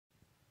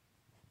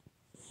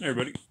Hey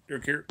everybody,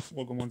 Dirk here.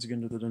 Welcome once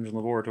again to the Dungeon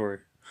Laboratory.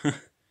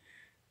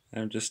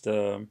 I'm just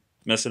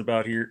messing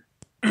about here.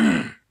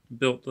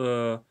 Built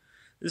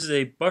this is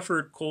a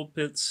buffered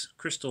colpitts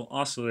crystal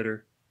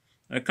oscillator.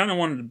 I kind of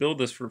wanted to build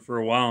this for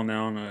a while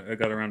now, and I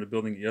got around to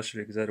building it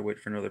yesterday because I had to wait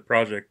for another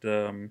project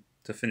to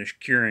finish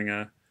curing.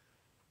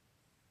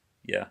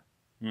 Yeah,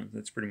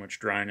 it's pretty much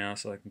dry now,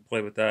 so I can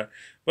play with that.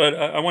 But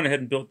I went ahead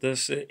and built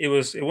this.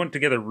 It went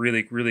together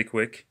really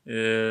quick.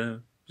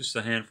 Just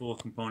a handful of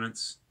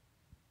components.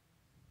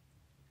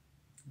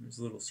 There's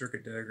a little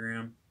circuit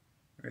diagram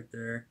right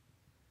there.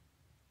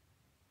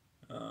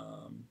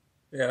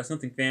 Yeah, it's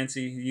nothing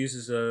fancy. It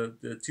uses the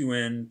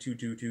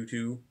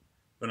 2N2222,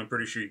 but I'm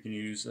pretty sure you can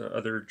use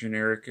other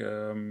generic,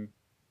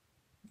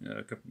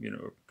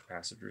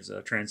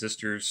 capacitors,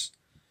 transistors,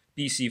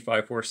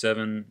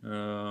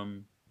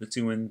 BC547, the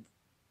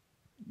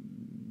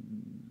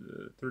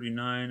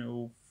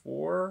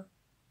 2N3904.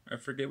 I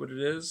forget what it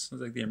is.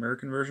 It's like the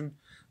American version.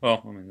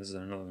 Well, I mean, this is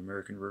another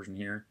American version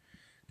here.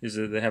 Is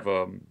they have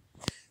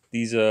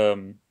these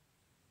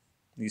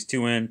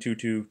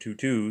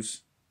 2N2222s,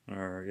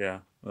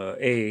 or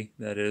A,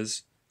 that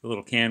is, the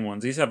little can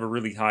ones. These have a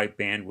really high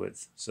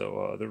bandwidth,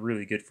 so they're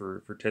really good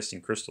for testing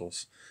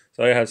crystals.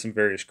 So I have some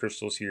various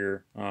crystals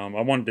here.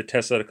 I wanted to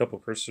test out a couple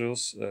of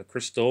crystals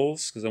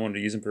because I wanted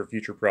to use them for a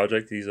future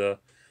project. These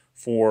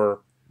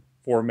 4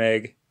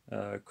 meg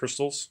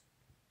crystals,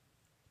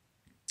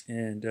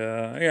 and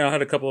I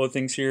had a couple of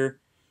things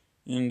here,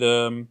 and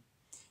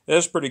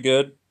that's pretty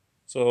good.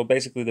 So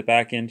basically the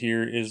back end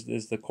here is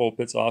the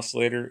colpitts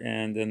oscillator,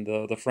 and then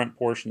the front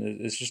portion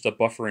is just a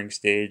buffering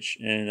stage,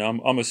 and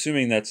I'm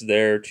assuming that's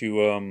there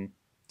to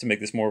make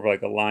this more of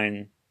like a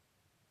line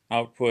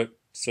output,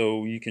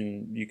 so you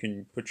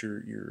can put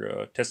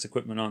your test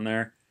equipment on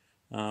there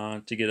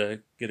to get a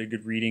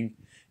good reading.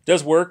 It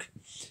does work.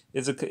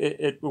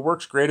 It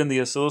works great in the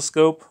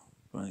oscilloscope.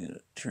 I'm gonna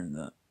turn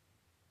that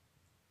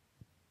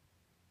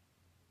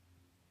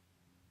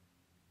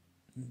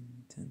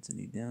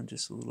intensity down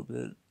just a little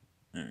bit.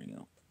 There we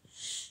go.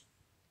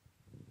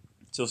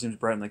 Still seems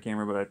bright in the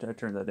camera, but I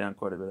turned that down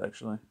quite a bit,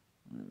 actually.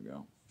 There we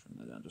go. Turn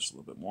that down just a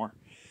little bit more.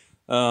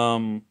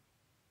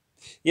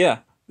 Yeah,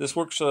 this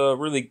works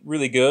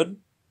really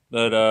good.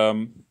 But I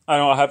don't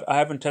know. I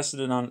haven't tested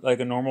it on like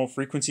a normal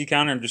frequency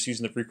counter. I'm just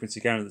using the frequency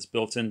counter that's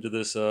built into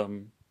this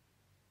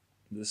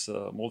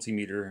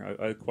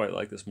multimeter. I quite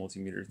like this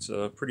multimeter. It's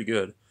pretty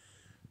good.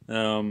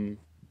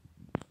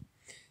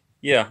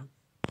 Yeah.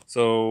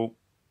 So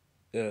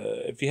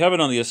if you have it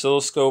on the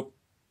oscilloscope,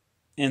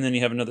 and then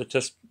you have another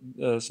test,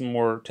 some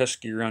more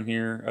test gear on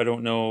here. I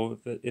don't know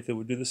if it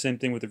would do the same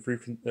thing with the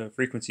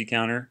frequency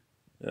counter.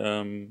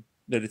 That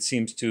it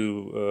seems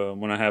to,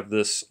 when I have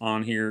this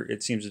on here,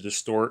 it seems to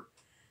distort.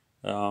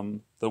 The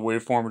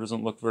waveform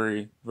doesn't look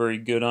very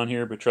good on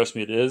here, but trust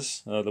me, it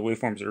is. The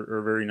waveforms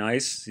are very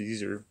nice.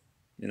 These are,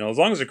 as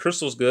long as the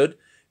crystal's good,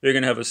 they're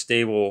going to have a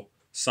stable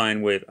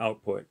sine wave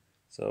output.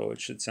 So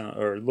it should sound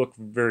or look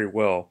very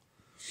well.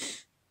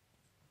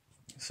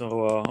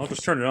 So I'll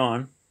just turn it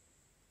on.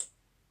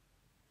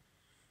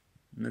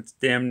 And that's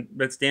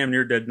damn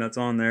near dead nuts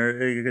on there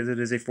because it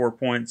is a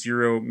 4.0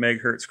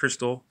 megahertz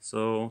crystal,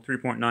 so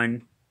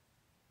 3.9.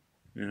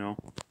 I don't know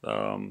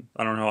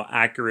how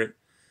accurate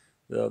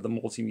the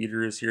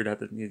multimeter is here. I'd have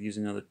to use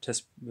another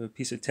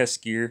piece of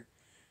test gear.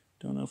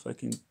 Don't know if I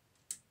can.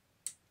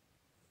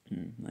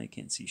 I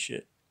can't see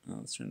shit.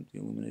 Let's turn up the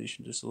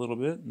illumination just a little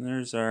bit, and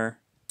there's our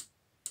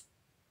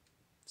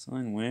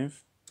sine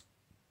wave.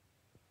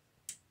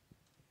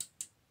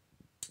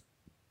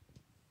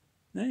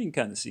 Now you can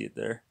kind of see it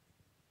there.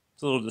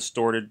 It's a little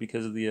distorted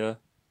because of the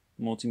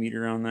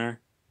multimeter on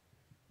there.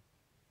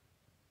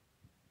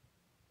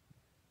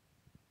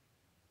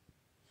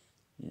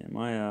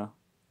 Yeah,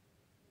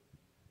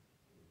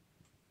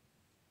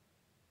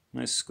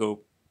 my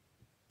scope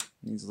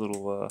needs a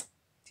little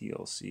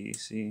TLC.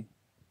 See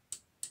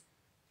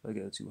if I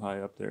get it too high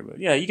up there, but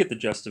yeah, you get the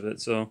gist of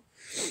it. So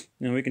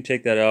we can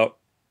take that out,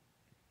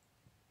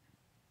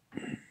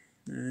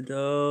 and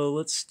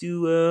let's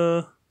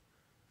do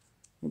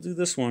we'll do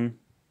this one.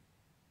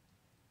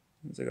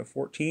 It's like a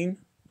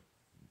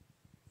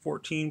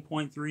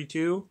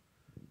 14.32,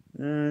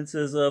 and it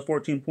says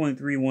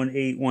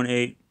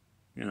 14.31818.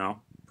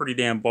 Pretty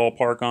damn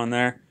ballpark on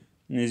there.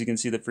 And as you can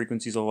see, the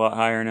frequency's a lot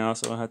higher now,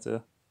 so I have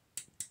to.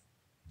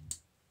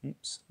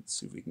 Oops. Let's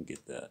see if we can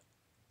get that.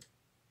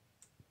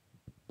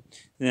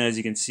 And as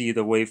you can see,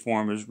 the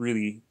waveform is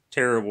really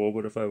terrible.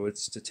 But if I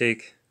was to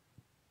take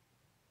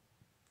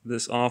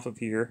this off of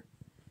here,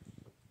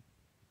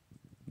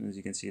 as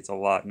you can see, it's a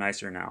lot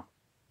nicer now.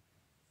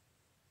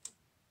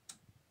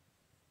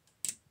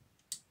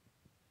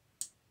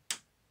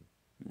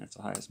 That's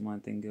the highest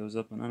mine thing goes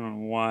up, and I don't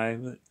know why,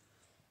 but it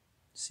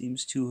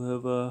seems to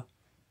have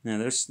yeah,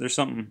 there's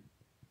something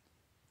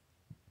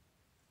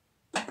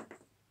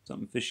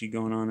fishy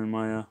going on in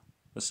my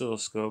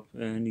oscilloscope.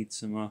 I need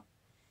some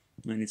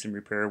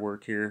repair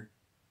work here.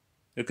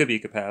 It could be a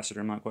capacitor.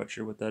 I'm not quite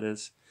sure what that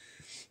is.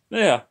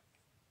 But yeah,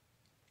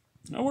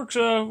 that works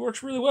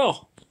really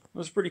well.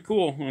 That's pretty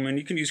cool. I mean,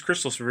 you can use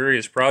crystals for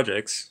various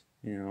projects.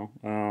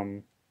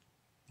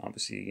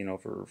 Obviously,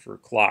 for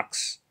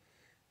clocks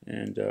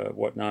and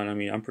whatnot. I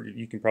mean,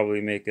 you can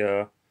probably make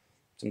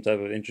some type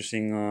of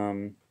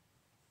interesting,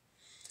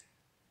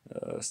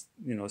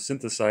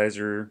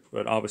 synthesizer.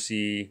 But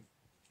obviously,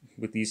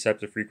 with these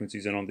types of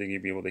frequencies, I don't think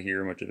you'd be able to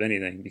hear much of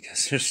anything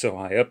because they're so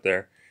high up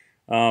there.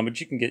 But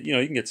you can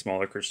get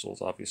smaller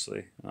crystals,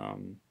 obviously.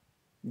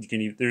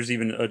 There's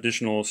even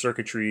additional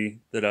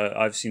circuitry that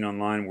I've seen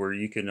online where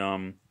you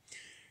can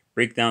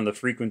break down the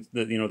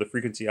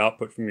frequency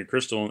output from your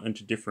crystal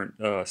into different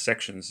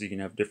sections. So you can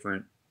have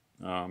different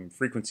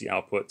frequency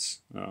outputs.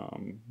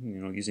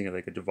 Using it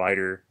like a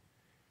divider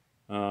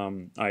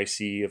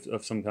IC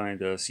of some kind,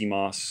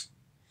 CMOS.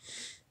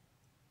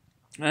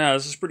 Yeah,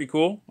 this is pretty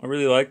cool. I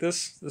really like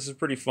this. This is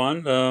pretty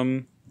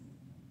fun.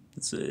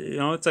 It's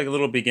like a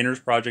little beginner's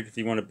project if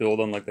you want to build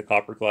on like the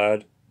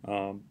copperclad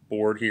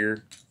board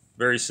here.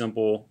 Very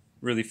simple,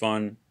 really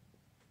fun.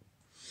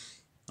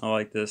 I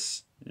like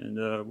this,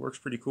 and works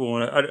pretty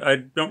cool. And I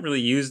don't really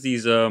use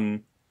these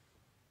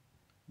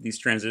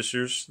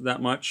transistors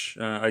that much.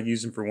 I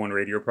use them for one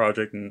radio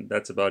project, and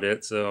that's about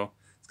it. So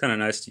it's kind of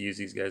nice to use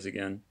these guys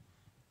again.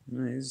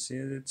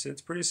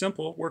 It's pretty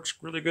simple. It works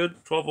really good.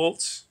 12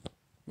 volts,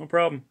 no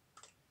problem.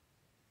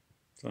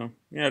 So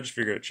yeah, I just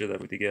figured I'd share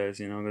that with you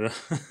guys. I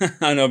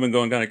know I've been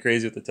going kind of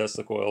crazy with the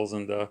Tesla coils,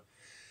 and I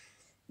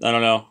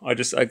don't know. I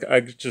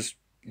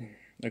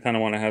kind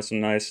of want to have some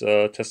nice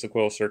Tesla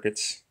coil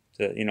circuits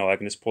that I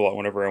can just pull out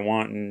whenever I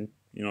want and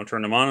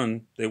turn them on,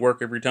 and they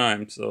work every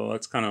time. So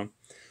that's kind of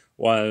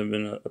why I've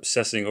been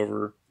obsessing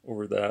over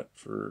that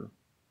for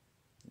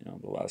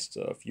the last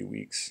few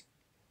weeks.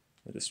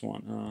 I just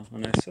want a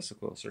nice Tesla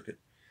coil circuit.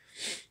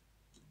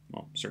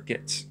 Well,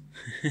 circuits.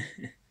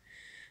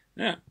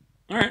 Yeah.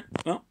 All right.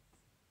 Well,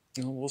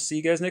 we'll see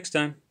you guys next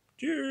time.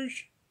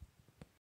 Cheers.